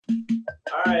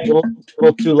right. A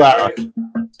little too All loud. right.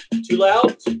 Too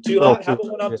loud? Too A little hot? How too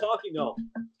about when I'm loud. talking though?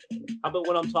 How about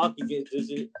when I'm talking? Is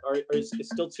it or is it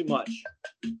still too much?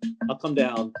 I'll come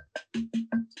down.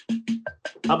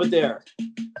 How about there?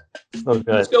 So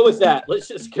Let's good. go with that. Let's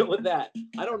just go with that.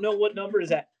 I don't know what number is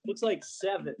that. Looks like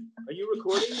 7. Are you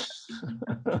recording?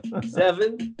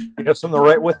 7. You have something to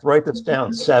write with? Write this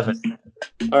down. 7.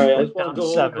 All right. I Write just want down to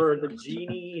go 7. over the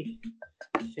genie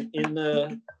in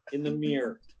the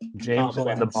mirror James in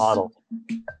the complex. bottle.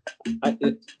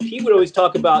 Pete would always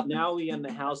talk about now we in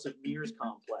the House of Mirrors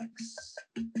complex.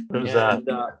 What is that? And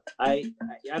I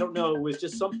don't know. It was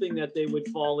just something that they would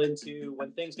fall into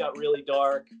when things got really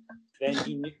dark.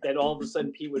 Then all of a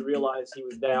sudden Pete would realize he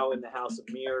was now in the House of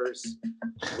Mirrors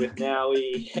with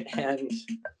Nowie, and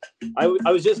I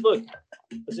was just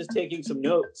taking some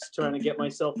notes, trying to get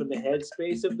myself in the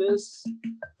headspace of this.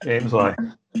 James, why?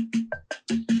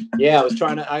 Yeah, I was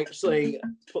trying to actually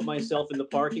put myself in the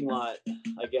parking lot,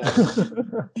 I guess.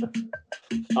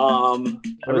 I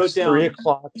wrote down 3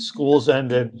 o'clock. School's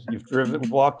ended.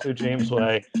 You've walked through James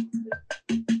Way.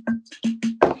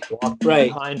 Walked right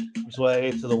behind James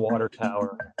Way to the water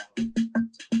tower.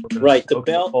 Right. The soak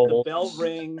bell coals.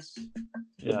 rings.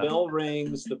 The Yeah. bell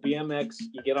rings. The BMX.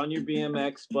 You get on your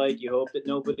BMX bike. You hope that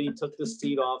nobody took the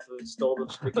seat off and stole the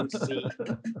freaking seat.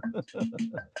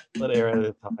 Let air out of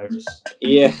the tires.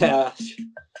 Yeah.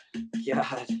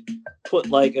 God. Put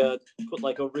like a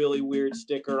really weird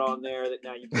sticker on there that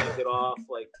now you can't get off,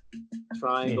 like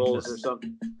triangles or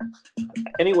something.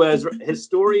 Anyways,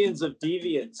 historians of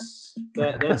deviance.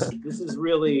 This is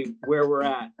really where we're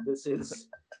at. This is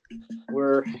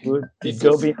where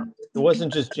It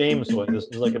wasn't just James Way. This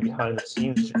was like a behind the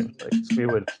scenes James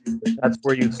Way. That's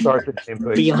where you'd start the James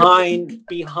Way. Behind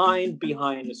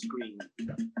the screen.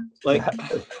 Like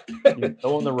you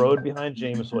go on the road behind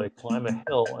James Way, climb a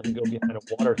hill, and go behind a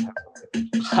water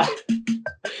tower.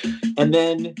 and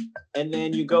then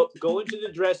you go into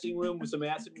the dressing room with some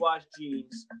acid wash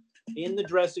jeans. In the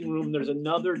dressing room, there's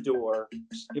another door.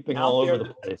 Skipping all over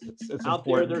the place. It's out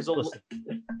important.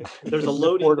 There's a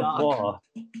loading dock.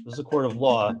 This is a court of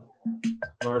law.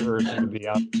 Murderers should be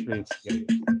out in the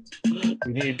streets.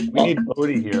 We need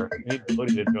Bodie here. We need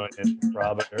Bodie to join in,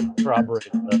 corroborate.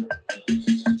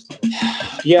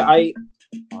 Yeah, I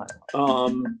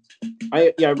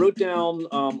wrote down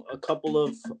a couple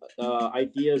of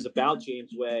ideas about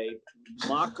James Way.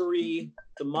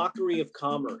 The mockery of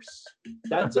commerce.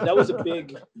 That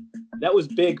was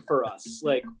big for us.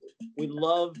 Like it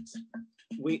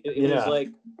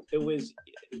was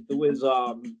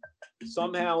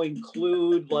somehow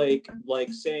include like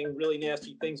saying really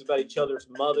nasty things about each other's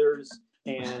mothers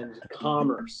and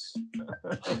commerce.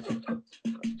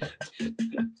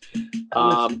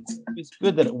 It's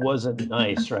good that it wasn't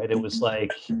nice, right? It was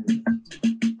like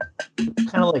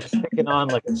kind of like picking on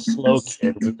like a slow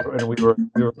kid. We were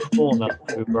cool enough.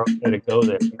 We were okay to go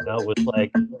there. You know, it was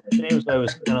like James Way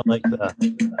was kind of like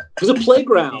it was a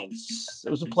playground. It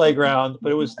was a playground, but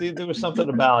there was something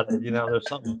about it. You know, there's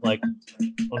something like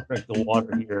don't drink the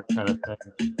water here kind of thing.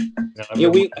 You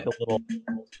know, like a little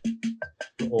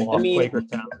off Quaker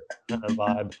Town kind of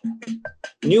vibe.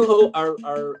 New Hope,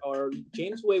 our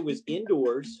James Way was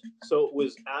indoors, so it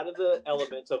was out of the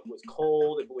elements of it was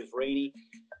cold, if it was rainy.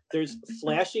 There's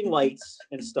flashing lights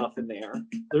and stuff in there.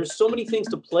 There's so many things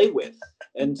to play with,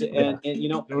 and you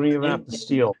know, you don't even have to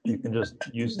steal. You can just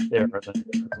use it there.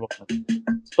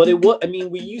 But it was. I mean,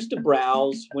 we used to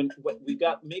browse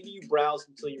maybe you browsed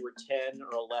until you were 10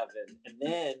 or 11, and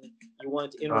then you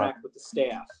wanted to interact with the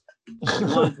staff.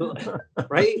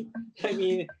 Right? I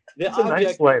mean, it's a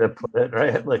nice way to put it,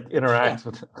 right? Like interact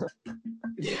with.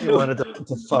 You wanted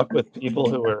to fuck with people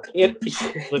who were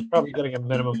probably getting a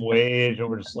minimum wage, and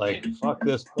we're just like, fuck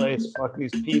this place, fuck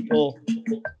these people.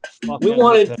 Fuck we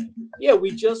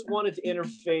just wanted to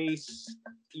interface.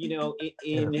 You know,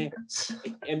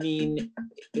 I mean,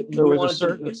 there was a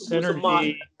certain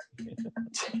synergy.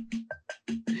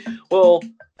 Well,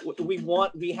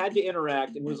 we had to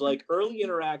interact. It was like early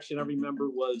interaction. I remember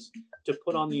was to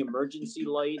put on the emergency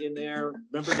light in there.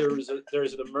 Remember there's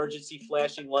an emergency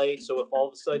flashing light. So if all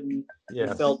of a sudden you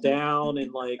fell down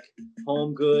in like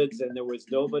Home Goods and there was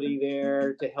nobody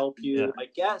there to help you, I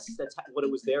guess that's what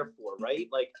it was there for, right?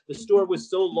 Like the store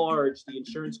was so large, the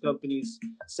insurance companies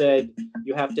said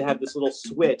you have to have this little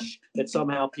switch that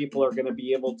somehow people are going to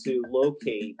be able to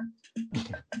locate.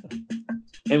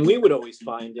 And we would always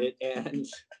find it, and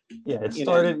it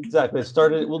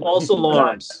started false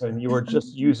alarms, and you were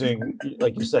just using,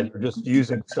 like you said, you're just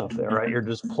using stuff there, right? You're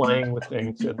just playing with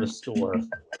things in the store.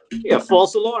 Yeah,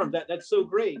 false alarm. That's so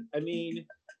great. I mean,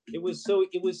 it was so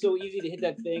easy to hit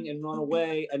that thing and run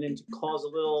away, and then to cause a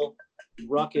little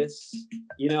ruckus,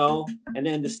 and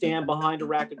then to stand behind a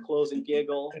rack of clothes and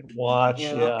giggle and watch,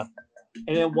 and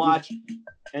then watch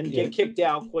and get kicked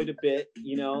out quite a bit,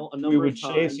 a number of times. We would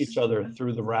chase each other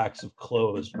through the racks of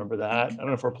clothes. Remember that? I don't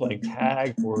know if we're playing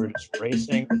tag or we're just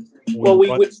racing. We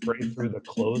would straight through the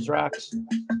clothes racks.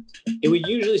 It would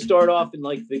usually start off in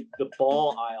like the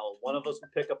ball aisle. One of us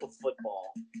would pick up a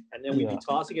football, and then we'd be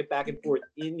tossing it back and forth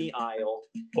in the aisle.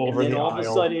 And then all of a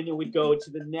sudden it would go to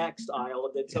the next aisle,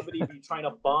 and then somebody would be trying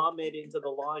to bomb it into the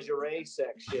lingerie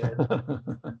section,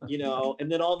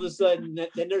 and then all of a sudden,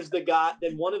 then there's the guy,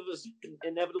 then one of us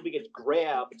inevitably gets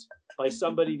grabbed by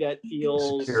somebody that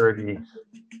feels security.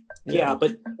 Yeah,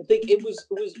 but I think it was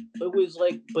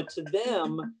like, but to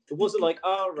them, it wasn't like,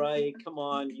 all right, come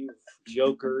on, you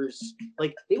jokers.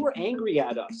 Like, they were angry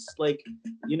at us. Like,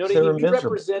 you know what I mean? We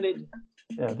represented.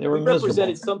 Yeah, they were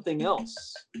represented something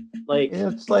else. Like,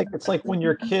 it's like when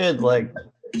your kid like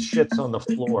shits on the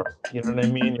floor. You know what I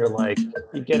mean? You're like,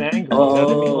 you get angry. Oh, you know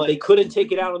what I mean? Like, they couldn't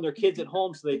take it out on their kids at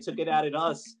home, so they took it out at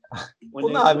us.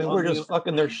 We're just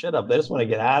fucking their shit up. They just want to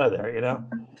get out of there,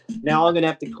 Now I'm gonna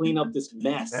have to clean up this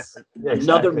mess. Yeah, exactly.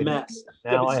 Another mess.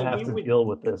 Now I have to deal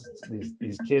with this.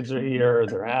 These kids are here.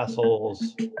 They're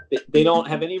assholes. They don't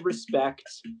have any respect.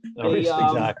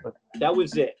 Exactly. That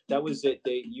was it.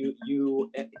 They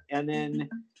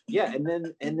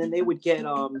and then they would get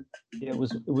it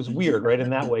was weird, right, in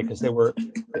that way, because they were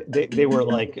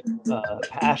like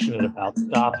passionate about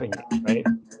stopping it, right?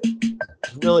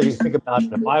 Really think about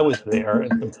it. If I was there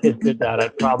and some kid did that,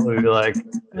 I'd probably be like,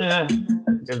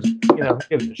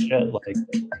 give a shit. Like,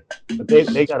 but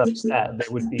they got upset. They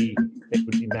would be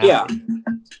mad.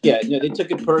 Yeah. They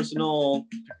took it personal.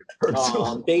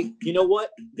 They, you know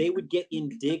what? They would get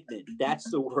indignant. That's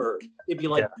the word. They'd be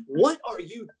like, "What are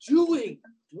you doing?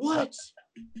 What?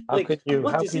 How can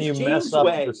you mess up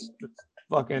this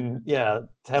fucking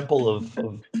temple of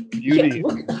beauty?"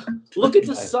 Look at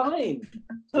the sign.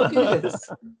 Look at this.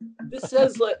 This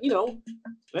says, like,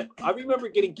 I remember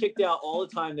getting kicked out all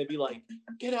the time. They'd be like,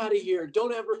 "Get out of here!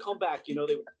 Don't ever come back!" And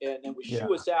then would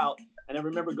shoo us out. And I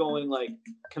remember going like,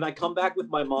 "Can I come back with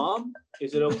my mom?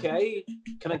 Is it okay?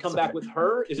 Can I come back with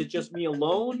her? Is it just me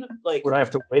alone? Like, would I have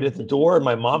to wait at the door and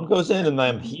my mom goes in and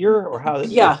I'm here, or how?"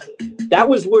 That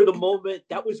was where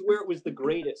it was the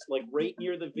greatest. Like, right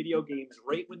near the video games,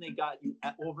 right when they got you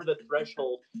over the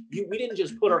threshold, we didn't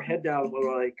just put our head down. We're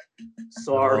like,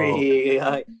 "Sorry."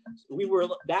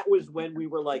 That was when we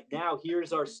were like, "Now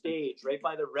here's our stage, right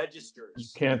by the registers. You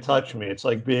can't touch me." It's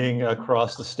like being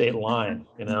across the state line,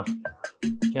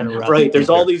 Right. There's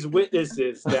all these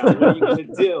witnesses now. What are you gonna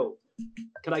do?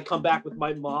 Can I come back with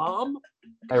my mom?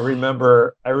 I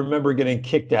remember getting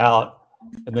kicked out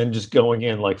and then just going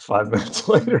in like 5 minutes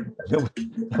later.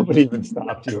 Nobody even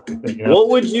stopped you or anything. What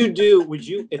would you do?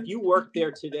 If you worked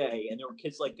there today and there were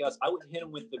kids like us, I would hit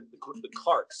them with the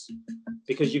carts,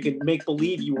 because you could make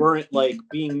believe you weren't like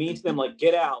being mean to them, like,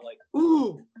 "Get out," like,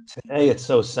 "Ooh." Today it's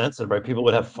so sensitive, right? People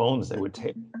would have phones. They would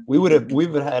take. We would have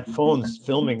had phones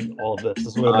filming all of this.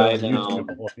 This would have been on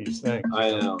YouTube, all of these things.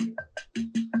 I know.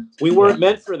 We weren't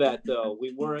meant for that, though.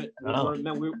 We weren't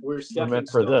meant. We're stepping meant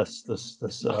for this.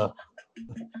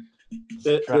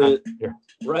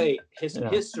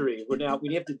 History.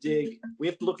 We have to dig. We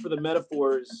have to look for the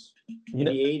metaphors in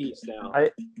the 80s now.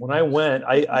 When I went,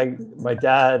 my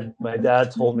dad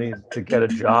told me to get a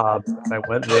job, and I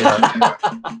went there.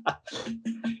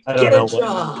 I don't know.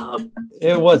 Job.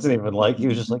 It wasn't even like, he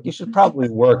was just like, "You should probably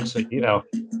work," so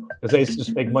because I used to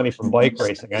just make money from bike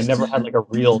racing. I never had like a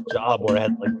real job where I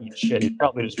had to like eat shit. He's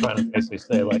probably just trying to basically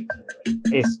say like,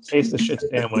 taste the shit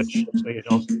sandwich so you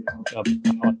don't.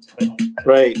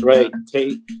 Right.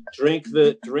 Drink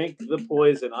the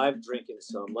poison. I'm drinking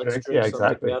some. Let's drink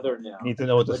some together now. Need to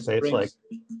know what this tastes like.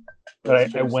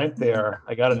 But I went there.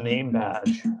 I got a name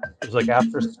badge. It was like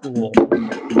after school,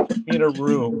 in a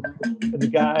room, and the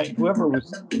guy, whoever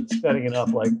was setting it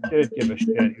up, like, didn't give a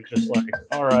shit. He was just like,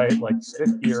 "All right, like, sit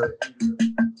here."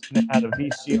 And they had a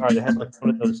VCR. They had like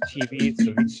one of those TVs and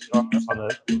a VCR on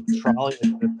the trolley.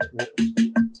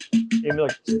 Gave me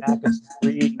like a stack of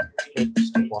 3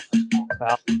 tapes to watch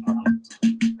about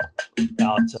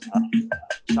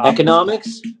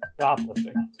economics,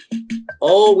 shoplifting.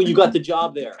 Oh, when you got the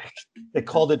job there. They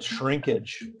called it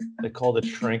shrinkage. They didn't call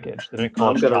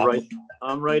it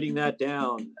I'm writing that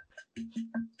down.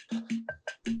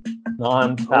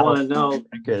 Non-talent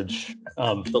shrinkage.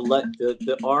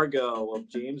 The Argo of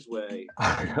James Way.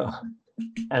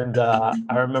 And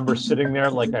I remember sitting there,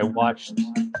 like, I watched a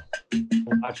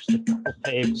couple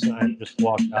tapes, and I just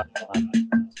walked out.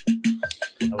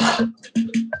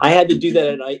 I had to do that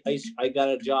at I got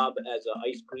a job as an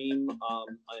ice cream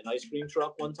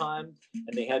truck one time,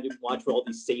 and they had to watch all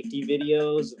these safety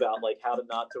videos about like how to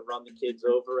not to run the kids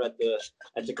over at the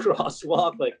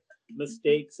crosswalk, like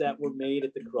mistakes that were made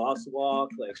at the crosswalk,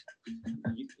 like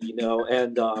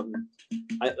and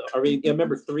I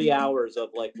remember 3 hours of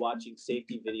like watching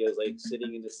safety videos, like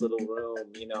sitting in this little room,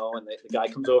 and the guy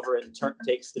comes over and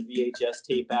takes the VHS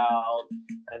tape out,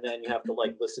 and then you have to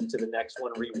like listen to the next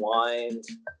one, rewind.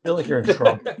 I feel like you're in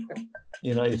trouble.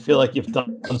 You feel like you've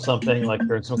done something, like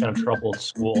you're in some kind of trouble at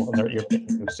school, and you're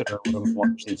making you sit around and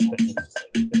watch these things.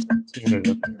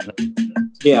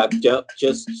 Yeah,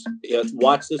 just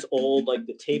watch this old, like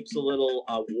the tape's a little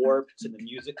warped, and the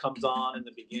music comes on in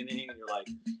the beginning, and you're like,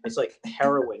 it's like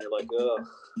heroin. You're like, ugh.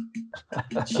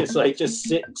 Just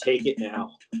sit and take it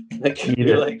now. Like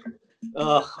you're like,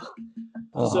 ugh.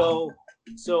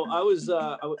 So I was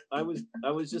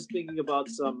just thinking about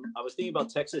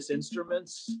Texas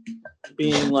Instruments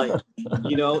being like,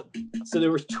 so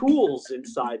there were tools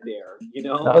inside there,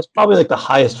 That was probably like the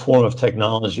highest form of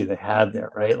technology they had there,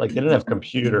 right? Like they didn't have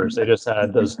computers; they just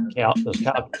had those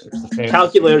calculators.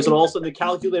 Calculators, and all of a sudden the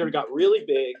calculator got really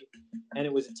big, and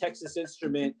it was a Texas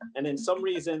Instrument, and then some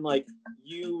reason like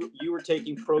you were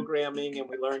taking programming, and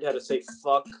we learned how to say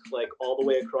fuck like all the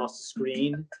way across the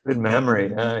screen. Good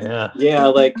memory. Yeah,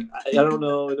 like I don't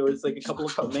know, there was like a couple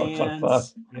of commands. Fuck.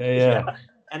 Yeah.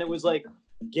 And it was like,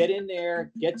 get in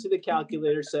there, get to the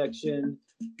calculator section,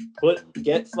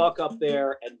 get fuck up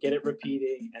there and get it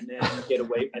repeating, and then get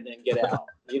away and then get out.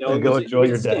 And go enjoy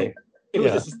your day. It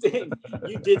was a sting.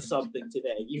 You did something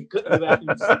today. You couldn't have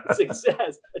had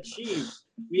success achieved.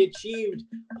 We achieved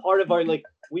part of our, like,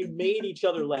 we made each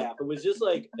other laugh. It was just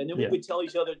like, and then we would tell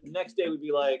each other the next day. We'd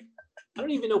be like, I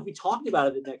don't even know if we talked about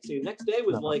it the next day. The next day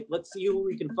was like, let's see who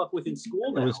we can fuck with in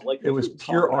school now. It was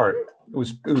pure art. It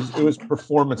was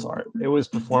performance art. It was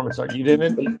performance art.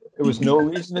 There was no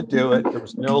reason to do it. There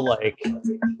was no like,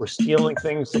 we're stealing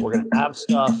things, so we're gonna have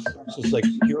stuff. It was just like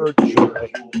pure joy.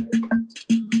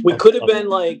 We could have been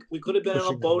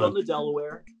on a boat on the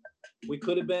Delaware. We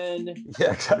could have been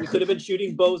We could have been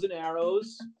shooting bows and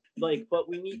arrows. Like, but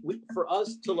for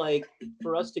us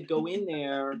to go in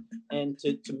there and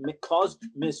to cause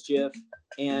mischief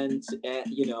and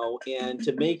and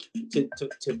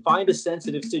to find a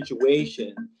sensitive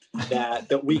situation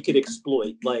that we could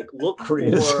exploit, like look for,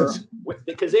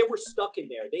 because they were stuck in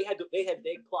there. They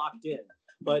clocked in,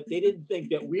 but they didn't think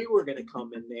that we were going to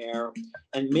come in there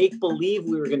and make believe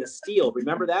we were going to steal.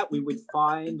 Remember that? We would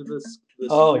find the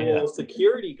school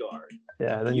security guard.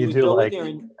 Yeah, and then you would go like, in there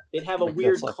and they'd have a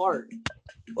weird cart.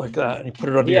 Like that, and you put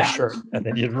it under your shirt, and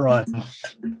then you'd run.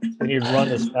 And you'd run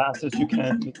as fast as you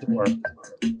can to the door.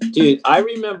 Dude, I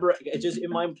remember, just in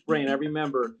my brain, I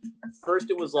remember first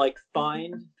it was like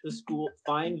find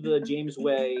the James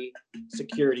Way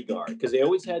security guard, because they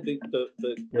always had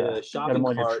the shopping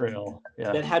cart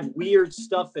that had weird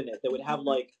stuff in it, that would have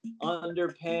like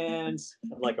underpants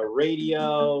and like a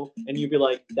radio, and you'd be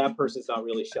like, that person's not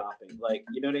really shopping. Like,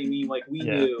 you know what I mean? Like we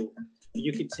knew.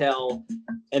 You could tell,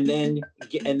 and then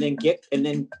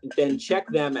check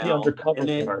them out. The undercover and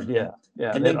then, guard,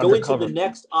 and then go into the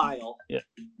next aisle.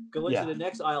 Go into the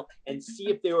next aisle and see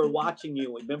if they were watching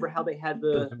you. Remember how they had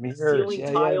the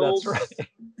ceiling tiles? Yeah, that's right.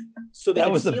 So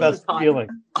that was the best feeling.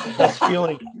 The best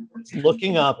feeling,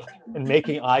 looking up and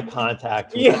making eye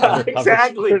contact. Yeah,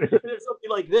 exactly. There's something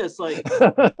like this, like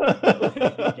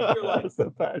you're like,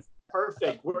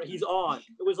 perfect. He's on.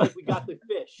 It was like we got the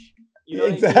fish. You know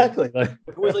exactly. What I mean?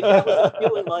 It was like that was the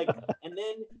feeling, like, and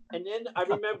then I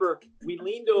remember we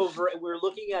leaned over and we were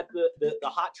looking at the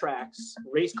hot tracks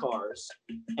race cars,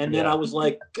 and then I was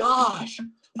like, gosh,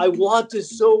 I want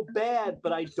this so bad,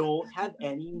 but I don't have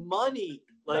any money.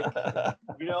 Like,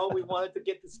 we wanted to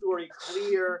get the story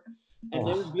clear, and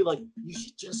then we'd be like, you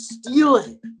should just steal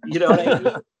it. You know what I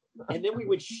mean? And then we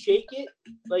would shake it,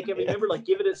 like, I remember, like,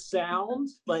 give it a sound,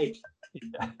 like,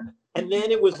 and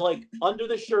then it was like under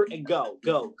the shirt and go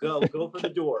for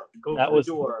the door. Go for the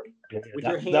door. With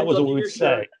your hands that was under what we'd your say.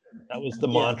 shirt. That was the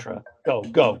mantra. Go.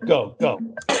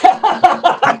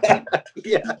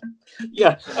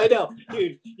 Yeah, I know,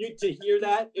 dude. To hear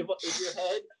that in your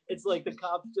head, it's like the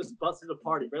cops just busted a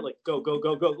party, right? Like go.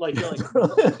 Like you're like,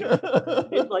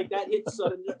 it's like that hits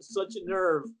such a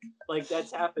nerve. Like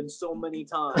that's happened so many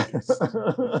times.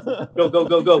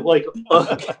 Go. Like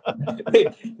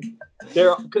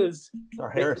there, because our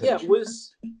heritage. Yeah, it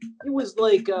was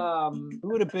like it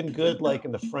would have been good, like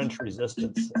in the French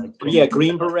Resistance. Like,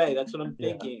 Green Beret. That's what I'm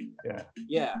thinking.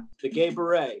 Yeah, the gay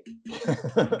beret.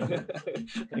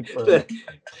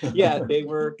 They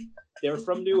were. They're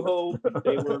from New Hope.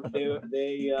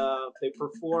 They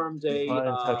performed a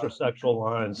heterosexual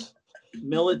lines.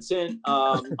 Militant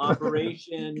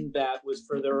operation that was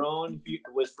for their own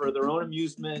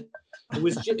amusement. It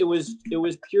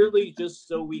was purely just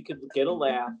so we could get a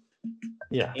laugh.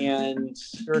 Yeah, and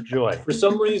pure joy. For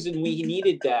some reason, we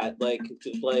needed that.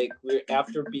 We're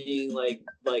after being like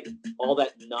all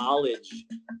that knowledge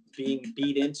being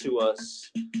beat into us.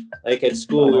 Like at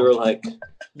school, we were like,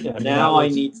 yeah. Now I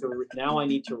need to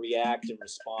react and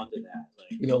respond to that.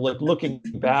 Like looking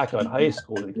back on high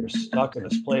school, you're stuck in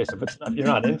this place. If you're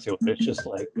not into it, it's just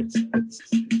like it's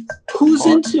who's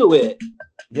hard. Into it?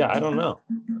 Yeah, I don't know.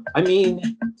 I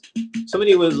mean,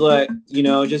 somebody was like,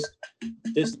 just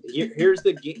this. Here's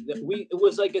the game. It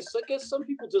was like I guess some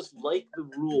people just like the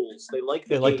rules. They like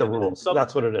the rules.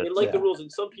 That's what it is. They like the rules, and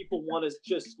some people want to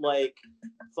just like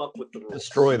fuck with the rules,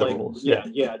 destroy the rules.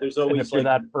 Yeah. There's always. And if you're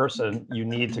that person, you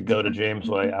need to go to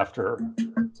Jamesway after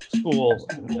school.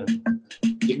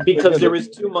 Because there was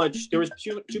too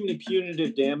many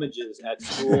punitive damages at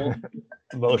school.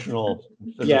 Emotional,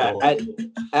 physical. Yeah.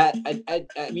 I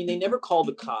mean, they never called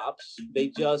the cops. They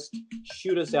just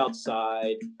shoot us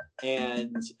outside,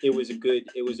 and it was a great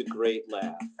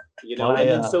laugh.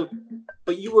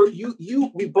 But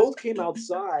we both came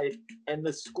outside, and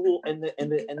the school and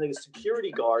the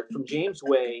security guard from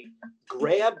Jamesway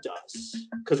grabbed us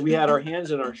because we had our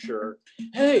hands in our shirt.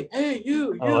 Hey,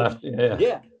 you.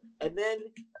 Yeah. And then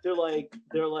they're like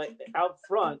out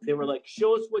front. They were like,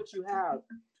 "Show us what you have."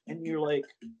 And you're like,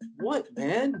 "What,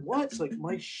 man? What?" It's like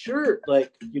my shirt,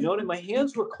 like, and my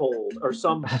hands were cold or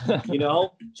some, and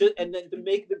then to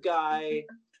make the guy,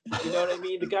 you know what I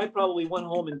mean? The guy probably went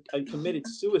home and committed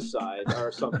suicide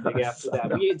or something after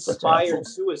that. We inspired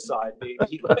suicide,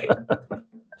 maybe.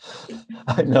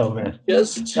 I know, man.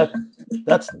 Just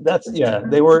that's yeah.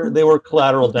 They were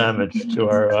collateral damage to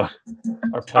our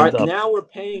pent up. Now we're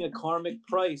paying a karmic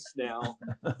price now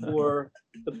for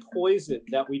the poison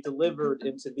that we delivered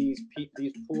into these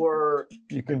poor.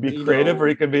 You can be creative or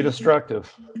you can be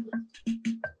destructive.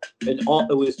 And it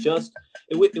was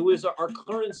our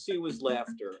currency was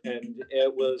laughter, and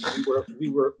it was we're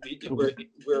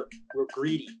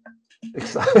greedy.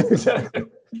 Exactly.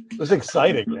 It was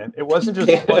exciting, man. It wasn't just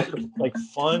like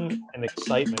fun and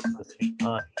excitement at the same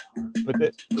time, but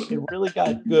it really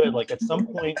got good. Like at some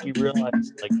point, we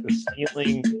realized like the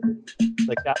ceiling,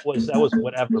 like that was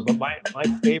whatever. But my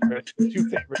two favorite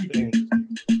things,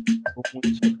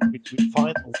 we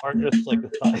find the largest, like the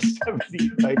size 70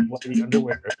 type whitey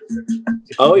underwear.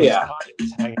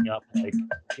 It's hanging up like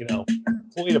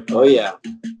fully to. Oh yeah.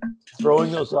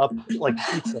 Throwing those up like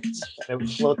pizzas, and it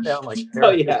would float down like. Oh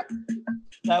yeah.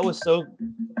 That was so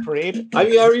creative. I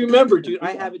mean, I remember, dude.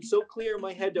 I have it so clear in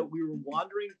my head that we were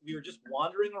just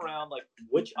wandering around, like,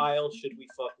 which aisle should we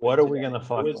fuck? What are we gonna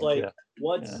fuck? It was like,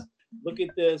 look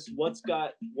at this. What's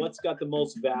got the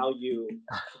most value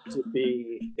to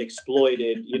be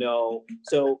exploited?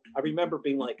 So I remember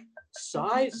being like,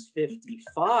 size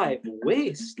 55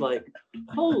 waist, like,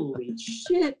 holy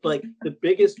shit, like the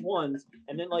biggest ones,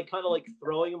 and then like kind of like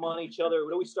throwing them on each other.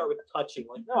 We always start with touching,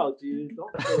 like, no, dude,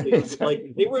 don't throw these.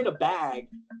 Like they were in a bag,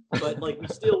 but like we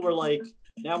still were like,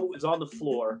 now it was on the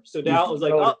floor. So now it was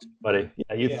like, oh, buddy,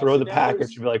 you throw the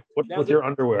package, you'd be like, what's with your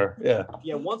underwear? Yeah.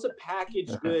 Once a package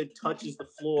good touches the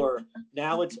floor,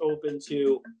 now it's open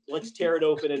to let's tear it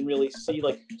open and really see.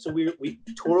 Like, so we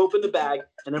tore open the bag,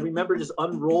 and I remember just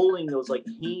unrolling those like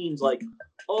Hanes, like,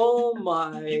 oh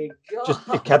my god! Just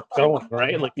it kept going,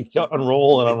 right? Like you kept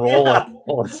unroll and unroll. Yeah. And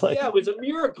unroll. It's like it was a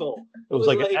miracle. It was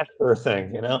like an Esper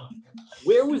thing,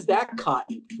 Where was that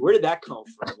cotton? Where did that come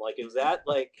from? Like, is that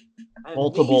like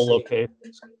multiple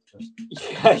locations?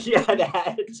 Yeah, it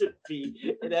had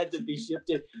to be shipped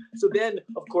in. So then,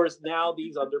 of course, now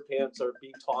these underpants are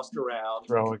being tossed around,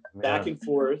 back and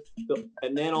forth,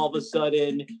 and then all of a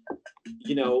sudden,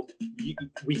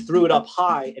 we threw it up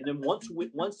high, and then once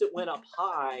it went up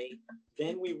high,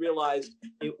 then we realized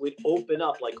it would open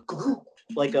up like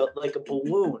a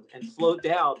balloon and float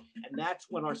down, and that's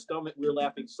when we were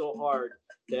laughing so hard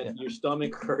that your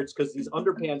stomach hurts because these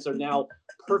underpants are now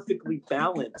perfectly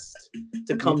balanced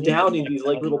to come down in these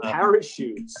like little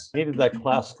parachutes. Needed that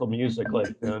classical music,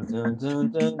 like dun dun dun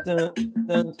dun dun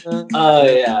dun dun. Oh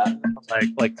yeah,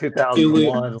 like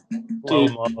 2001.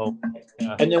 Dude.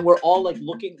 Yeah. And then we're all like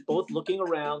both looking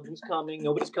around. Who's coming?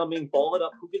 Nobody's coming. Ball it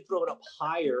up. Who can throw it up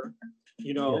higher?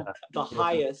 The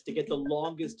highest to get the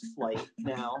longest flight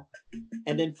now.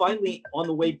 And then finally, on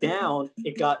the way down,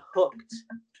 it got hooked,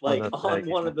 like on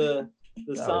one of the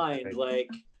signs, like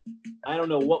I don't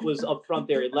know what was up front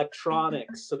there,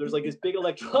 electronics. So there's like this big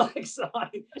electronic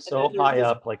sign. So high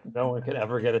up, like no one could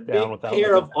ever get it down big without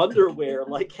pair of underwear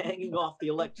like hanging off the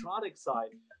electronic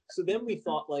side. So then we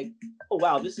thought like, oh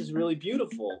wow, this is really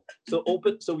beautiful. So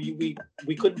we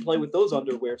couldn't play with those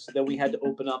underwear. So then we had to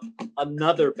open up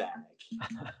another bag.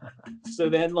 So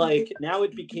then like now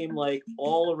it became like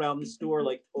all around the store,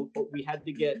 like we had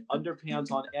to get underpants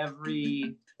on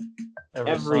every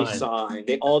sign.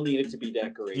 They all needed to be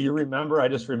decorated. Do you remember? I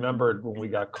just remembered when we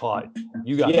got caught.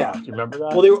 You got caught. Do you remember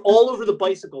that? Well, they were all over the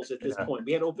bicycles at this point.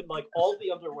 We had opened like all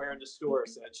the underwear in the store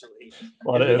essentially.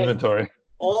 A lot of inventory.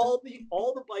 All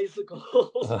the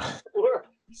bicycles were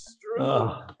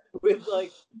strewn with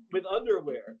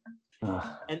underwear.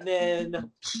 And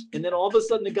then all of a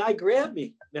sudden the guy grabbed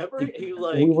me. Remember? He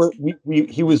like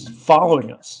he was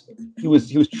following us. He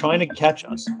was trying to catch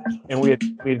us, and we'd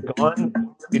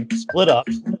split up,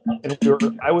 and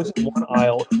I was in one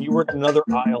aisle, and you were in another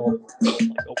aisle,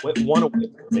 like one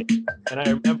away from me. And I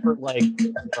remember like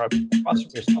across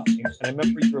from yourself, and I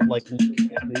remember you were like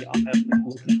looking at the aisle,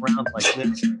 looking around like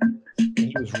this, and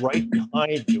he was right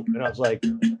behind you, and I was like,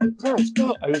 "Go!"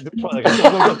 I was like,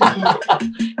 go.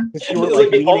 You were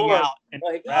like leaning out and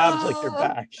like, grabs like your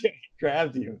back,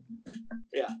 grabbed you.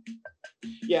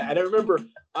 Yeah, and I remember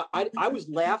I was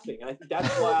laughing, and I think that's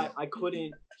why I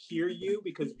couldn't hear you,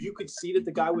 because you could see that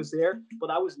the guy was there, but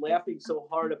I was laughing so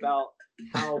hard about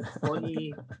how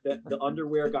funny that the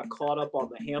underwear got caught up on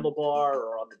the handlebar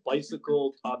or on the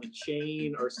bicycle, on the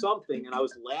chain or something, and I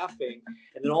was laughing,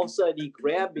 and then all of a sudden he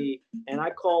grabbed me, and I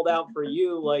called out for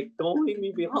you, like, don't leave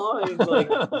me behind, like,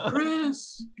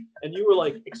 Chris, and you were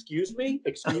like, excuse me,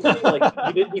 like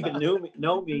you didn't even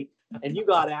know me, and you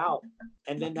got out,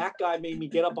 and then that guy made me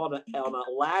get up on a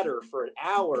ladder for an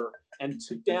hour and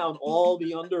took down all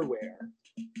the underwear.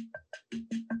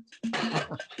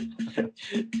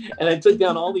 And I took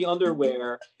down all the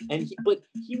underwear, and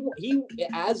he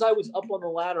as I was up on the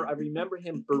ladder, I remember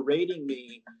him berating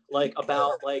me like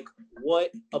about like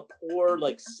what a poor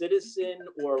like citizen,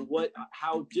 or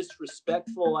how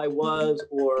disrespectful I was,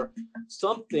 or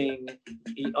something.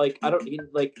 Like I don't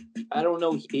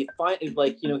know. He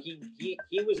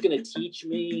was gonna teach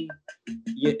me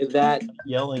that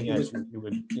yelling at you. He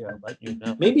would let you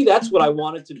know. Maybe that's what I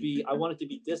wanted to be. I wanted to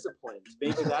be disciplined.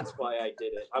 Maybe that's why I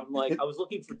did it. I'm like, I was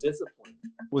looking for discipline.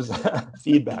 Was that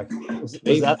feedback? Was that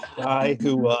the guy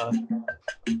who,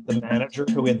 the manager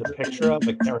who we had the picture of?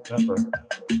 I can't remember.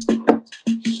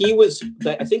 He was.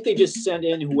 I think they just sent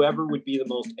in whoever would be the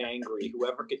most angry,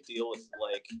 whoever could deal with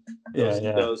like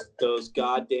those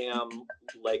goddamn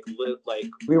like.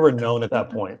 We were known at that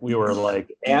point. We were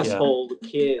like asshole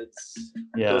kids.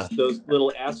 Yeah. Those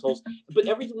little assholes. But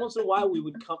every once in a while we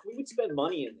would spend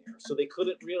money in there, so they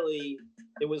couldn't really.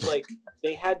 It was like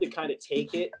they had to kind of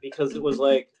take it, because it was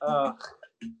like.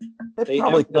 They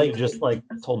probably could have just like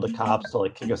told the cops to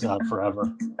like kick us out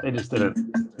forever. They just didn't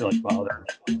feel like bothering.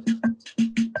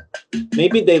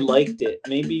 Maybe they liked it.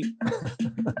 Maybe,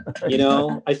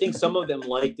 I think some of them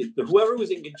liked it. Whoever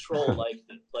was in control liked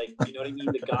it. Like, you know what I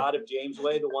mean? The God of James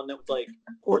Way, the one that was like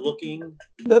looking.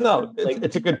 No,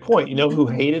 it's a good point. You know who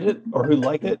hated it or who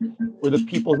liked it were the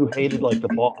people who hated like the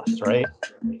boss, right?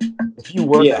 If you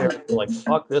worked there, you're like,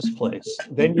 fuck this place.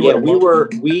 Then you we were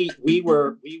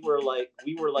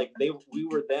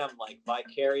them, like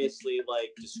vicariously like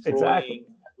destroying. Exactly.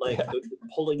 Like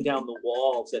pulling down the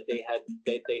walls that they had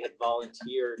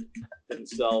volunteered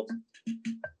themselves.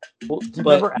 Well, do you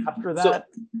remember after that?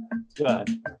 Go ahead.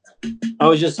 I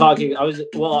was just talking.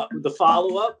 The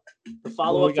follow up to the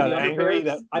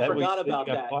underpants. I forgot about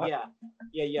that.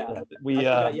 Yeah. We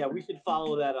should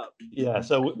follow that up. Yeah.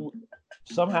 So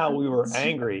somehow we were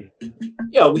angry.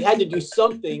 Yeah, we had to do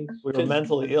something. We were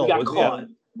mentally ill. We got caught.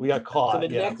 We got caught. So the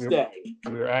next day.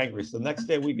 We were angry. So the next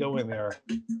day we go in there,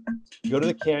 go to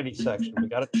the candy section. We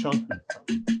got a chunky bar.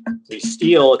 We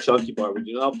steal a chunky bar. We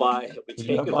do not buy it. We take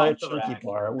it off the chunky rack.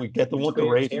 Bar. We get the one with the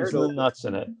raisins and the nuts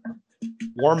in it.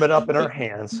 Warm it up in our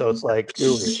hands so it's like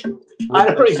gooey. I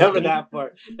don't remember that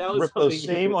part. That was rip those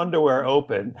same underwear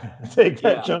open. Take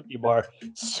that chunky bar,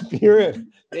 spear it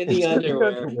in the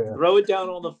underwear, throw it down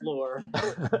on the floor.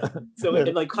 So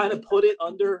and like kind of put it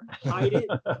under, hide it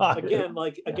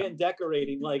again,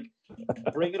 decorating, like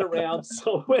bring it around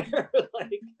somewhere.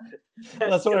 Like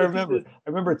that's what I remember. I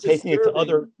remember taking it to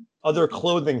other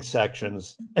clothing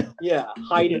sections. Yeah,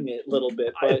 hiding it a little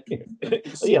bit, but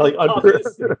like under.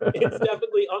 It's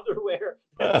definitely underwear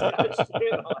that's got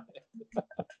skin on it.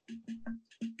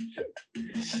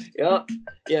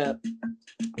 Yeah.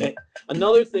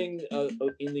 Another thing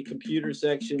in the computer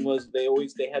section was they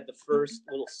had the first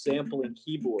little sampling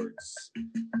keyboards.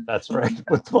 That's right.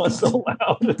 With one so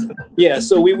loud. Yeah,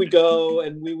 so we would go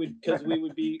and because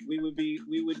we'd be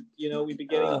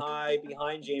getting high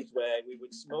behind James Way. We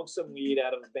would smoke some weed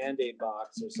out of a Band-Aid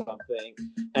box or something,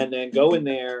 and then go in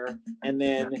there and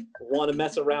then want to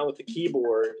mess around with the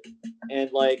keyboard,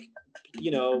 and like,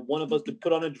 one of us would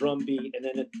put on a drum beat, and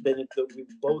then we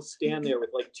both stand there with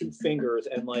like two fingers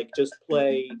and like just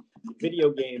play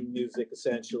video game music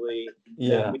essentially.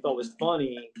 That we thought was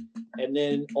funny, and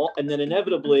then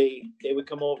inevitably they would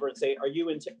come over and say, "Are you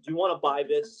do you want to buy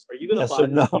this? Are you going to buy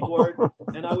this keyboard?"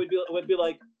 And I would be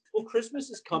like, "Well, Christmas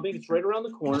is coming. It's right around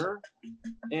the corner,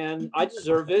 and I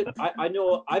deserve it. I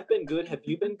know I've been good. Have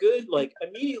you been good?" Like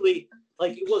immediately.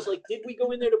 Like it was like, did we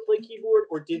go in there to play keyboard,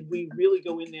 or did we really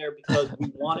go in there because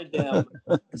we wanted them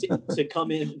to come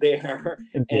in there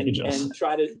and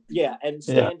try to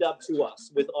stand up to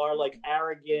us with our like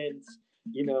arrogant,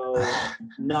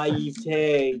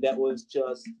 naivete that was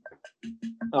just,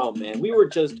 oh man, we were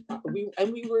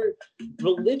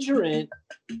belligerent,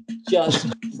 just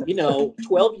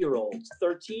 12-year-olds,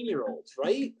 13-year-olds,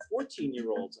 right?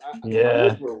 14-year-olds.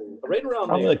 Right around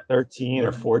probably there. Like 13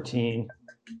 or 14.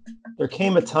 There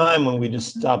came a time when we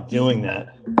just stopped doing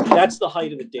that. That's the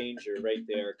height of the danger right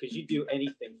there, because you do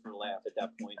anything for a laugh at that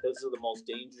point. Those are the most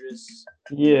dangerous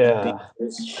years.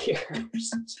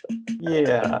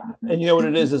 Yeah. And you know what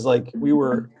it is like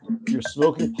you're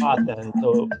smoking pot then,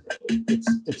 so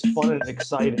it's fun and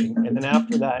exciting. And then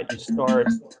after that you start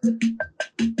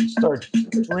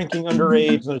drinking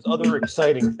underage, and there's other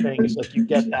exciting things. Like you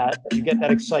get that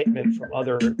excitement from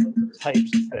other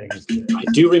types of things. I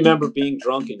do remember being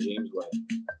drunk in James Way.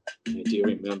 I do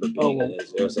remember being in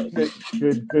it. It was like...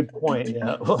 good point.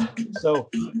 Yeah. So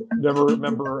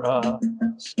remember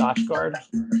Scotchgard?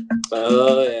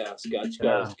 Oh yeah,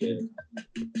 Scotchgard is good.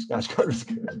 Scotchgard is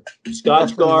good.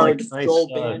 Scotchgard, Skull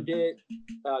Bandit,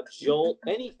 Jolt,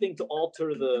 anything to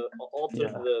alter the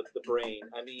brain.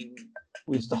 I mean,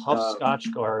 we used to huff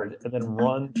Scotchgard and then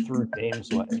run through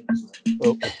James Way.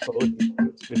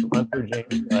 We'd run through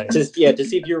James Way. To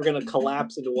see if you were going to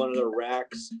collapse into one of the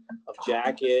racks of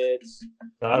jackets.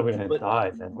 God, we didn't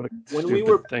die, man. What a when we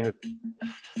were thing.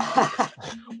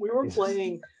 We were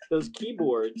playing those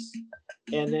keyboards,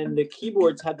 and then the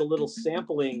keyboards had the little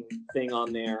sampling thing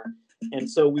on there. And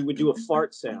so we would do a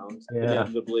fart sound,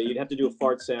 inevitably. You'd have to do a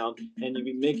fart sound, and you'd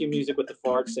be making music with the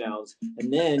fart sounds.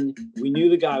 And then we knew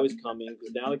the guy was coming,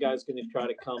 because now the guy's going to try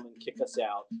to come and kick us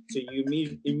out. So you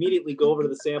immediately go over to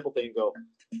the sample thing and go,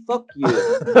 "Fuck you."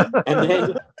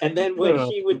 and then when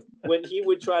he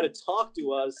would try to talk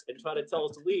to us and try to tell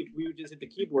us to leave, we would just hit the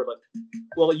keyboard like,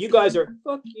 "Well, you guys are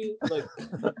fuck you." Like,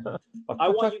 I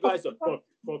want you guys to fuck.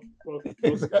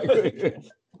 Exactly.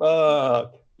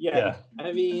 Yeah.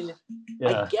 I mean,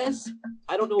 I guess,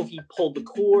 I don't know if he pulled the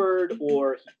cord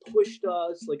or he pushed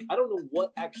us. Like, I don't know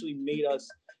what actually made us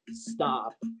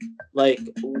stop. Like,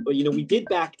 we did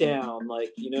back down,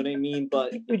 like, you know what I mean?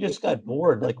 But we just got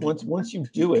bored. Like, once you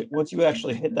do it, once you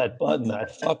actually hit that button,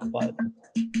 that fuck button,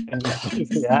 and you see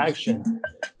the action,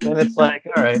 then it's like,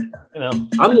 all right,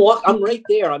 I'm right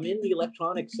there. I'm in the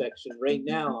electronics section right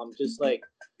now. I'm just like,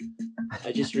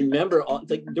 I just remember,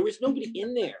 like, there was nobody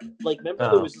in there. Like, remember,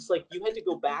 there was just like, you had to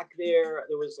go back there.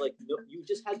 There was like, no, you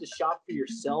just had to shop for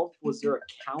yourself. Was there a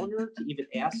counter to even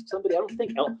ask somebody? I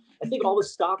think all the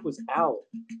stock was out.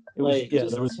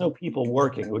 There was no people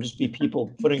working. It would just be people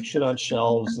putting shit on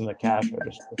shelves in the cash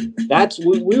register. That's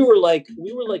we were like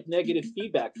negative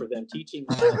feedback for them, teaching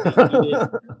them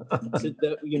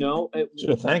should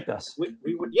have thanked us.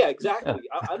 We would, yeah, exactly.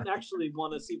 Yeah. I actually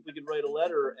want to see if we could write a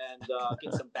letter and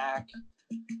get some back.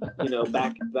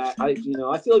 Back. I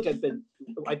feel like I've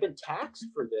been taxed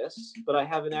for this, but I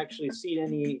haven't actually seen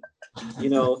any,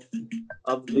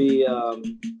 of the.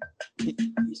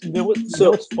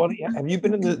 What's funny? Have you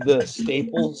been in the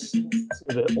Staples,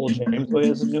 the old James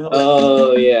Way?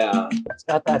 Oh yeah, it's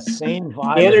got that same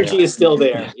vibe. The energy is still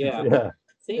there. Yeah. Yeah.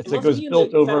 It was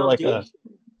built over like a.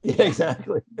 Yeah,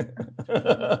 exactly.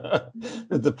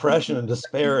 The depression and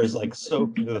despair is like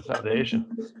soaked into the foundation.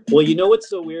 Well, you know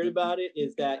what's so weird about it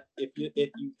is that if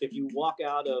you walk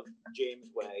out of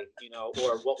James Way,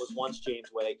 or what was once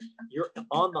James Way, you're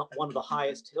on one of the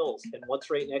highest hills, and what's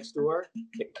right next door?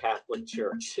 The Catholic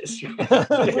Church.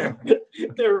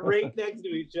 They're right next to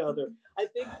each other. I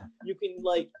think you can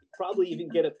probably even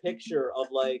get a picture of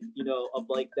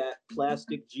that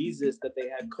plastic Jesus that they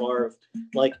had carved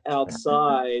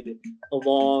outside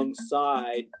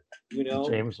alongside,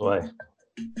 James Way.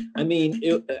 I mean,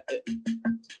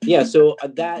 Yeah, so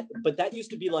that used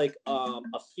to be like a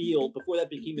field before that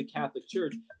became a Catholic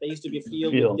church. That used to be a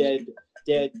field with a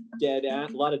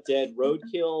lot of dead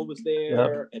roadkill was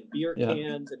there, and beer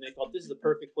cans, and they thought this is the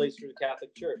perfect place for the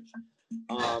Catholic Church.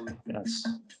 Yes.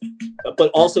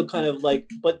 But also kind of like,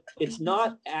 but it's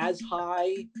not as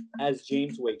high as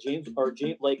James Way.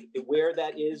 Like where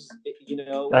that is,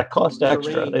 that cost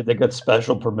extra. They got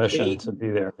special permission to be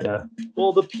there. Yeah.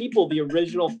 Well, the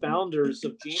original founders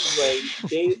of James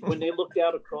Way, when they looked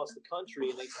out across the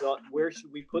country and they thought, where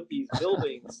should we put these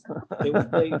buildings? They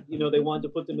wanted to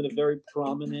put them in a very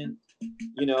prominent.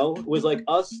 It was like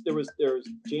us. There was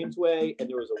James Way, and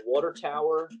there was a water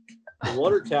tower. The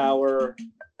water tower.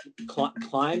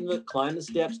 Climb the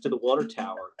steps to the water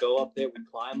tower. Go up there. We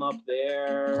climb up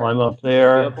there. Be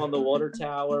up on the water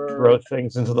tower. Throw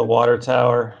things into the water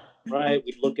tower. Right.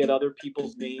 We'd look at other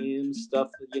people's names, stuff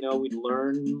that, we'd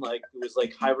learn. Like, it was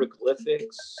like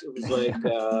hieroglyphics. It was like,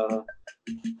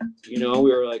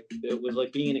 we were like, it was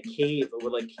like being in a cave. It were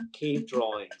like cave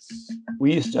drawings.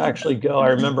 We used to actually go, I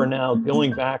remember now,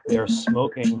 going back there,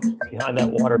 smoking behind that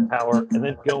water tower, and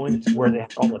then going to where they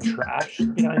have all the trash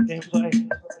behind James Way,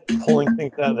 pulling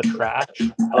things out of the trash.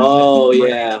 Oh,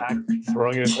 yeah. Back,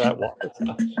 throwing it into that water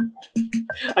tower.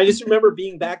 I just remember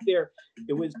being back there.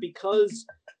 It was because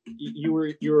you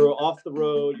were off the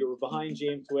road, you were behind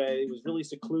James Way. It was really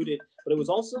secluded, but it was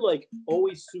also like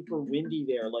always super windy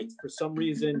there. Like, for some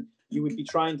reason you would be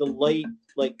trying to light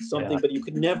like something, but you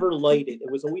could never light it. It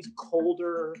was always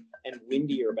colder and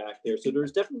windier back there. So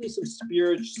there's definitely some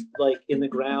spirits like in the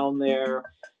ground there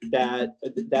that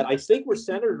I think were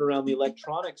centered around the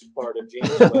electronics part of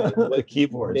James Way. The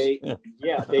keyboards. They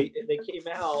came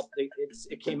out.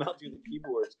 It came out through the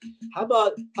keyboards. How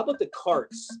about the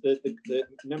carts?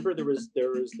 Remember there was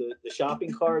the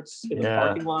shopping carts in the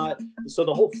parking lot. So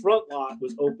the whole front lot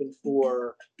was open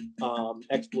for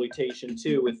exploitation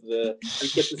too. With we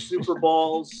get the Super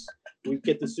Balls. We'd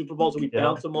get the Super Balls and we'd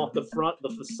bounce them off the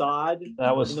facade.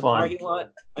 That was in the fun. Parking lot.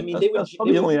 I mean, that's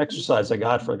probably the only exercise I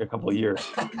got for like a couple of years.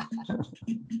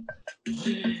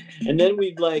 And then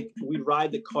we'd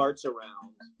ride the carts around.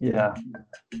 Yeah,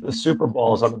 the Super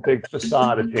Balls on the big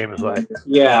facade at James Way.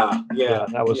 Yeah,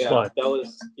 that was fun. That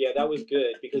was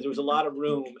good because there was a lot of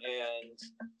room and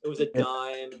it was a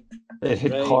dime. They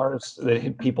hit cars. They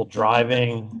hit people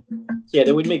driving. Yeah,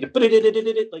 they would make it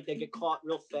like they get caught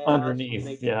real fast underneath.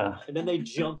 And then they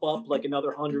jump up like another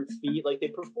 100 feet. Like they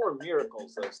perform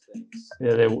miracles. Those things.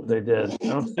 Yeah, they did. I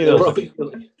don't see those.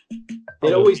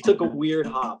 It always took a weird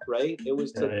hop, right? It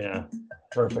was. Yeah.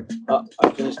 Perfect. I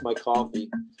finished my coffee.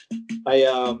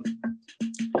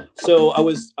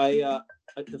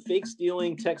 The fake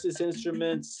stealing, Texas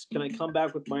Instruments, Can I Come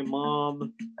Back with My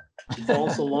Mom,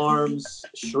 False Alarms,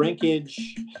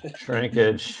 Shrinkage.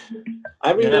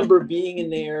 I remember being in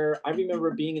there.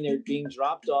 Being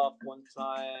dropped off one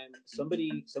time.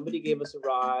 Somebody gave us a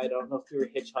ride. I don't know if we were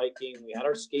hitchhiking. We had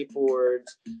our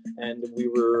skateboards, and we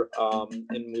were a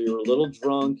little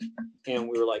drunk, and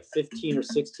we were like 15 or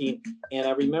 16. And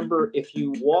I remember if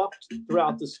you walked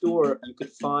throughout the store, you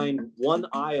could find one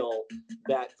aisle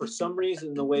that, for some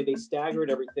reason, the way they staggered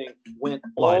everything, went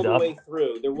all the way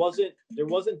through. There wasn't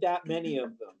that many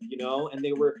of them, and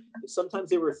sometimes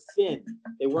they were thin.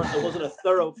 It wasn't a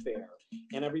thoroughfare.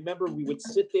 And I remember we would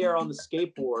sit there on the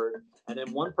skateboard, and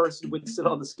then one person would sit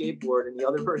on the skateboard and the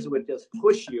other person would just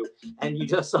push you, and you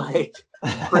just like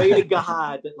pray to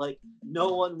God that like no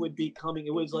one would be coming.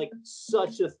 It was like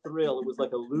such a thrill. It was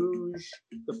like a luge.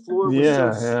 The floor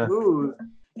was so smooth.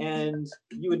 And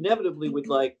you inevitably would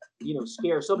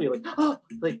scare somebody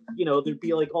there'd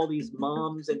be like all these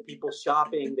moms and people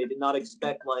shopping. They did not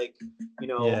expect little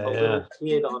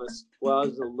kid on us. Well, I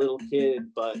was a little kid,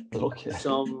 but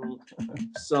some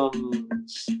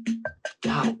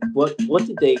God, what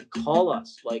did they call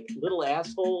us? Like little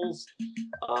assholes?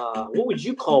 What would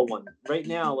you call one right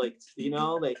now? Like, they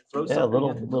throw something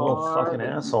at the car, fucking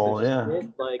asshole, shit,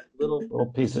 like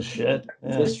little piece of shit.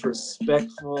 Yeah.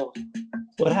 Disrespectful.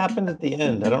 What happened at the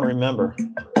end? I don't remember.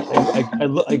 I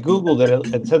Googled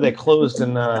it. It said they closed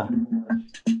in, I don't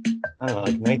know,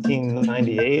 like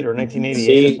 1998 or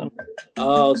 1988 or something.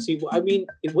 Oh, I mean,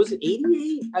 it was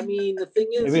 88. I mean, the thing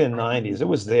is, maybe in the 90s. It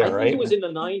was there, right? It was in the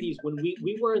 90s when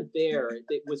we weren't there.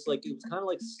 It was kind of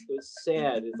like it was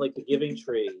sad. It's like the Giving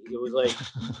Tree. It was like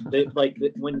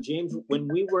when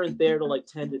we weren't there to like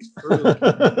tend its fruit.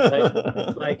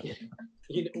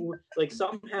 Like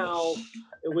somehow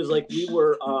it was like we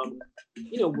were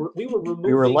we were removing.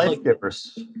 We were life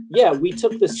givers. Yeah, we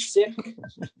took the sick.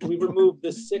 We removed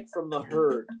the sick from the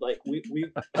herd. Like we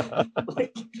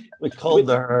called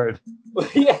the herd.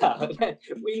 Yeah,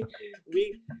 we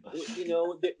you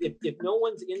know, if no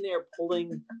one's in there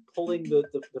pulling the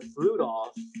fruit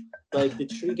off, like the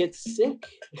tree gets sick.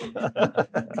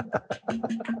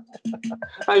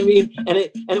 I mean, and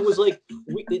it was like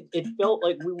it felt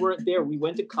like we weren't there. We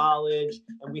went to college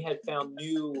and we had found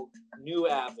new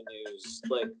avenues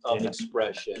like of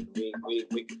expression. We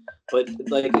but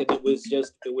like it was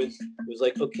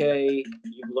like, okay,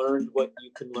 you've learned what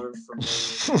you can learn from me,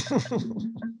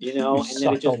 you know, You and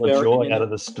then it sucked all just the joy out of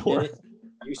the store.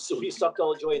 we sucked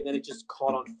all the joy, and then it just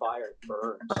caught on fire,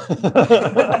 burned.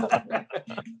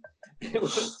 It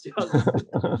was just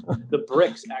the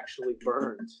bricks actually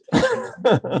burned.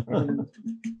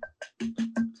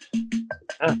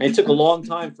 And it took a long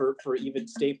time for even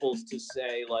Staples to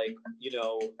say, like, you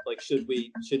know, like, should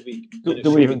we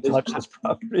do we even touch this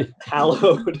property?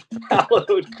 Hallowed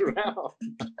ground.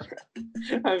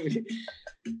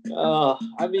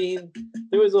 I mean,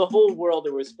 there was a whole world.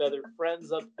 There was Feathered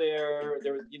Friends up there.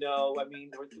 There was, you know, I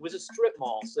mean, it was a strip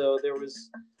mall, so there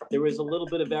was a little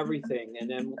bit of everything. And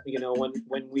then, you know,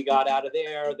 when we got out of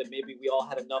there, that maybe we all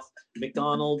had enough.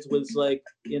 McDonald's was like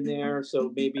in there,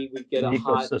 so maybe we'd get a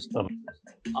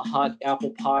hot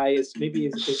apple pie. Is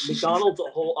McDonald's a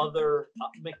whole other?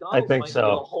 McDonald's. I think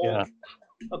so. Yeah.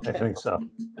 Okay. I think so.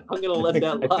 I'm gonna let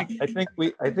that lie. I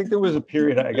think there was a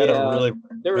period I got to really.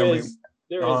 There is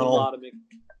a lot of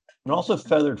and also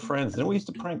Feathered Friends. Didn't we used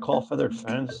to prank call Feathered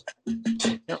Friends? I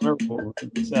can't remember what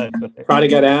we said, but try to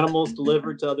get animals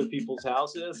delivered to other people's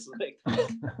houses. Like,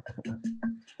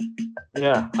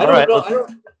 yeah. I don't know. I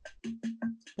don't.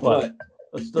 What?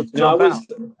 Let's jump out.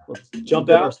 Let's jump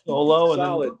out. Solo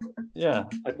Solid. And then, yeah.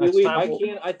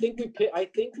 I think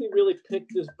we really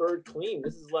picked this bird clean.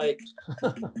 This is like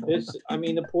this. I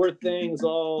mean, the poor thing's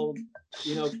all,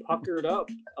 you know, puckered up.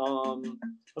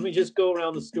 Let me just go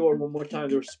around the store one more time.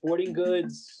 There's sporting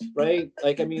goods, right?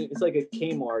 Like, I mean, it's like a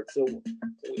Kmart. So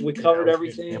we covered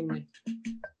everything.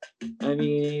 I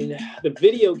mean, the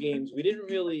video games, we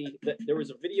didn't really. There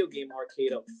was a video game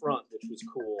arcade up front, which was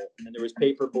cool, and there was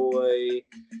Paperboy.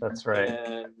 That's right.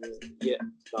 And yeah,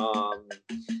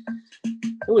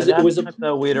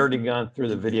 though we had already gone through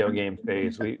the video game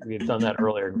phase. We had done that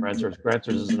earlier. Grenzers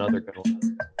is another good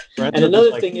one. And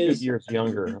another thing is 2 years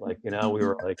younger. Like, you know, we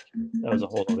were like, that was a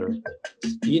whole other.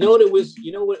 You know what it was?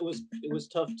 You know what it was? It was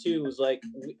tough too. It was like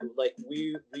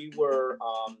we were.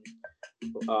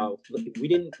 We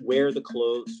didn't wear the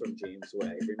clothes from James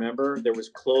Way. Remember, there was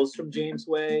clothes from James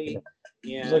Way,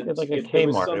 and it was like a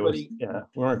Kmart.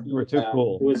 We were too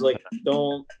cool. It was like,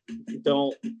 don't.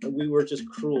 We were just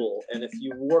cruel, and if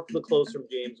you wore the clothes from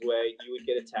James Way, you would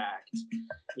get attacked.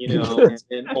 You know,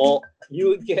 and you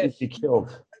would get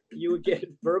killed. You would get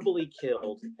verbally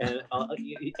killed, and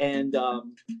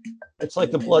it's like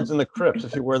the Bloods and the Crips.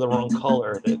 If you wear the wrong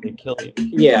color, they kill you.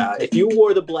 Yeah, if you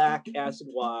wore the black acid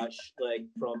wash, like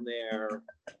from there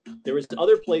was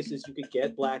other places you could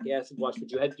get black acid wash, but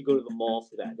you had to go to the mall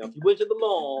for that. Now, if you went to the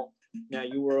mall, now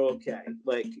you were okay,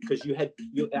 like, because you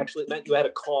actually meant you had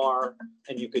a car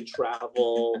and you could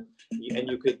travel, and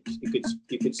you could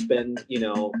spend, you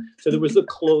know. So there was the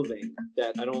clothing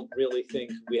that I don't really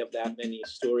think we have that many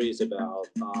stories about,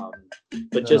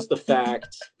 but just the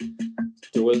fact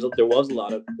there was a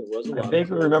lot of. I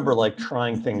vaguely remember like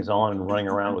trying things on and running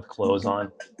around with clothes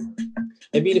on.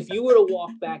 I mean, if you were to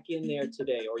walk back in there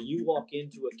today, or you walk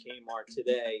into a Kmart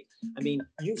today, I mean,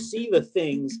 you see the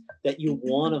things that you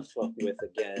want to fuck with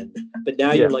again, but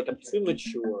now you're like, I'm too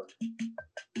mature.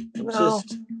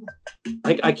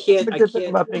 I can't. The good thing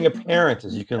about being a parent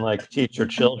is you can like teach your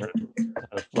children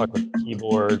how to fuck with the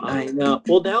keyboard. I know.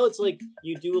 Well, now it's like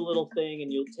you do a little thing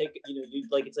and you'll take, you know,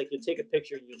 it's like you'll take a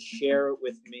picture and you'll share it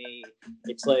with me.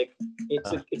 It's like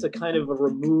it's a kind of a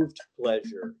removed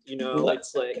pleasure, you know. Well,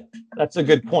 it's like that's a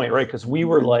good point, right? Because we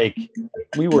were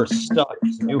stuck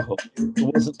in New Hope.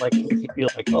 It wasn't like we could be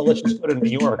like, oh, let's just go to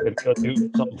New York and go do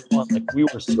something fun. Like, we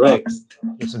were stuck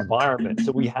in this environment,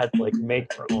 so we had to like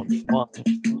make our own fun.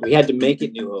 We had to make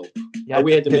it New Hope.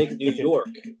 We had to make it New York.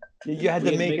 You had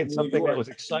to make it something that was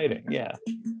exciting, yeah.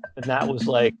 And that was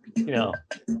like, you know,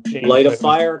 light a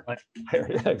fire. Yeah,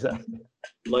 exactly.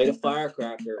 Light a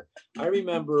firecracker. I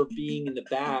remember being in the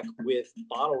back with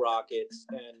bottle rockets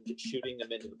and shooting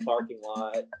them into the parking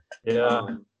lot.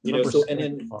 Yeah. You know, so, and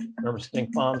then remember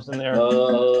stink bombs in there?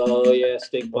 Oh yeah,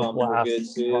 stink bombs were good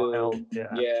too.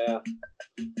 Yeah.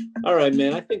 All right,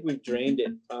 man. I think we've drained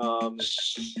it.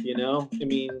 You know, I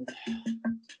mean,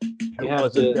 it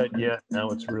wasn't dead yet. Now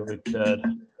it's really dead.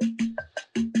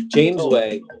 James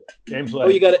Way. James Way. Oh,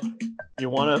 you got it. If you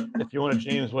want a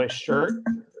James Way shirt,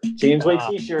 James Way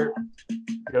T-shirt.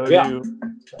 Go to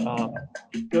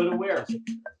go to where?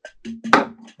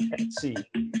 Etsy.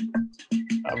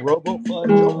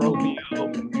 RoboFudge,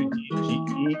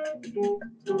 RoboFudge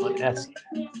on Etsy.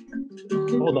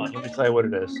 Hold on, let me tell you what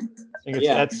it is. I think it's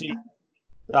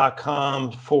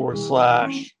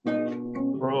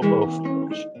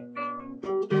Etsy.com/RoboFudge.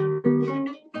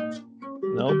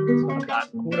 Nope, it's not that.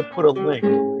 I'm going to put a link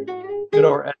to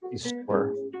our Etsy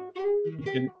store. You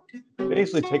can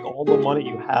basically take all the money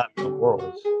you have in the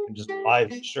world and just buy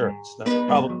the shirts. That's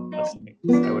probably the best thing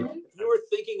I would. If you were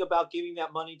thinking about giving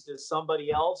that money to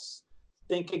somebody else,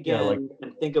 think again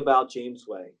and think about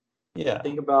Jamesway. Yeah.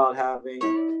 Think about having.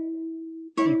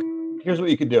 Here's what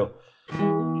you could do.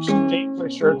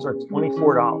 Jamesway shirts are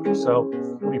 $24, so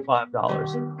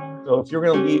 $45. So if you're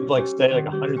going to leave, like, say, like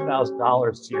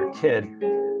 $100,000 to your kid,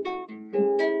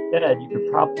 instead you could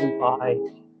probably buy.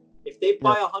 If they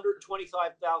buy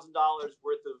 $125,000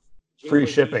 worth of Jamesway free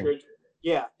shipping, t-shirts,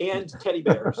 and teddy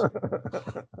bears.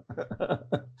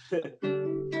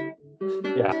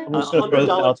 Yeah, I'm just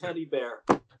 $100 teddy bear.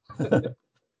 If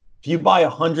you buy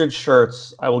 100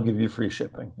 shirts, I will give you free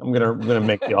shipping. I'm gonna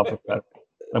make the offer better.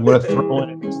 I'm gonna throw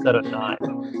in instead of 9.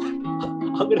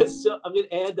 I'm gonna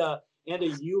add a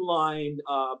Uline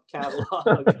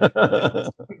catalog.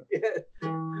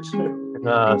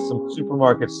 Some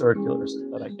supermarket circulars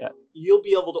that I get. You'll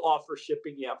be able to offer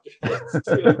shipping after this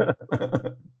too.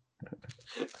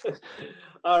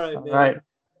 All right, man. All right.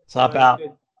 Let's hop out.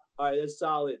 Good. All right, that's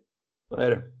solid.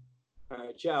 Later. All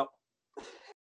right, ciao.